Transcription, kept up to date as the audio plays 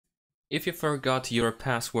If you forgot your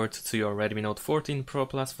password to your Redmi Note 14 Pro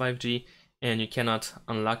Plus 5G and you cannot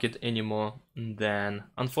unlock it anymore, then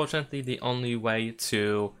unfortunately the only way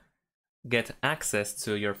to get access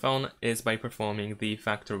to your phone is by performing the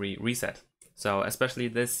factory reset. So especially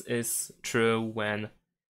this is true when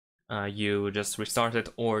you just restarted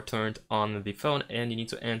or turned on the phone and you need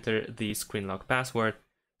to enter the screen lock password.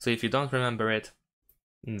 So if you don't remember it,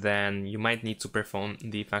 then you might need to perform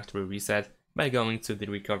the factory reset by going to the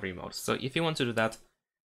recovery mode. So if you want to do that,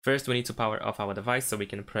 first we need to power off our device, so we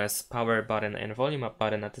can press power button and volume up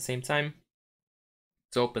button at the same time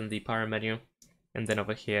to open the power menu, and then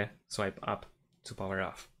over here swipe up to power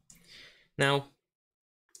off. Now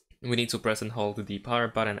we need to press and hold the power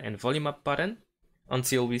button and volume up button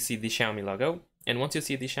until we see the Xiaomi logo, and once you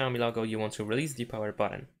see the Xiaomi logo you want to release the power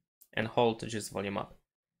button and hold just volume up.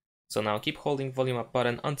 So now keep holding volume up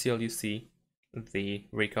button until you see the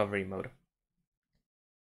recovery mode.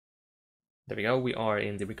 There we go, we are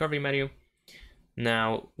in the recovery menu.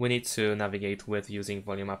 Now we need to navigate with using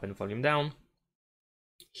volume up and volume down.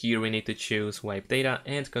 Here we need to choose wipe data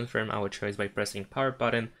and confirm our choice by pressing power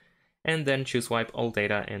button, and then choose wipe all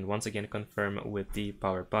data and once again confirm with the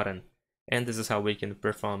power button. And this is how we can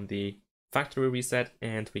perform the factory reset,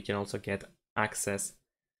 and we can also get access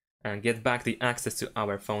and get back the access to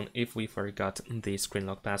our phone if we forgot the screen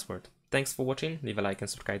lock password. Thanks for watching, leave a like and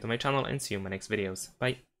subscribe to my channel, and see you in my next videos.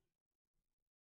 Bye!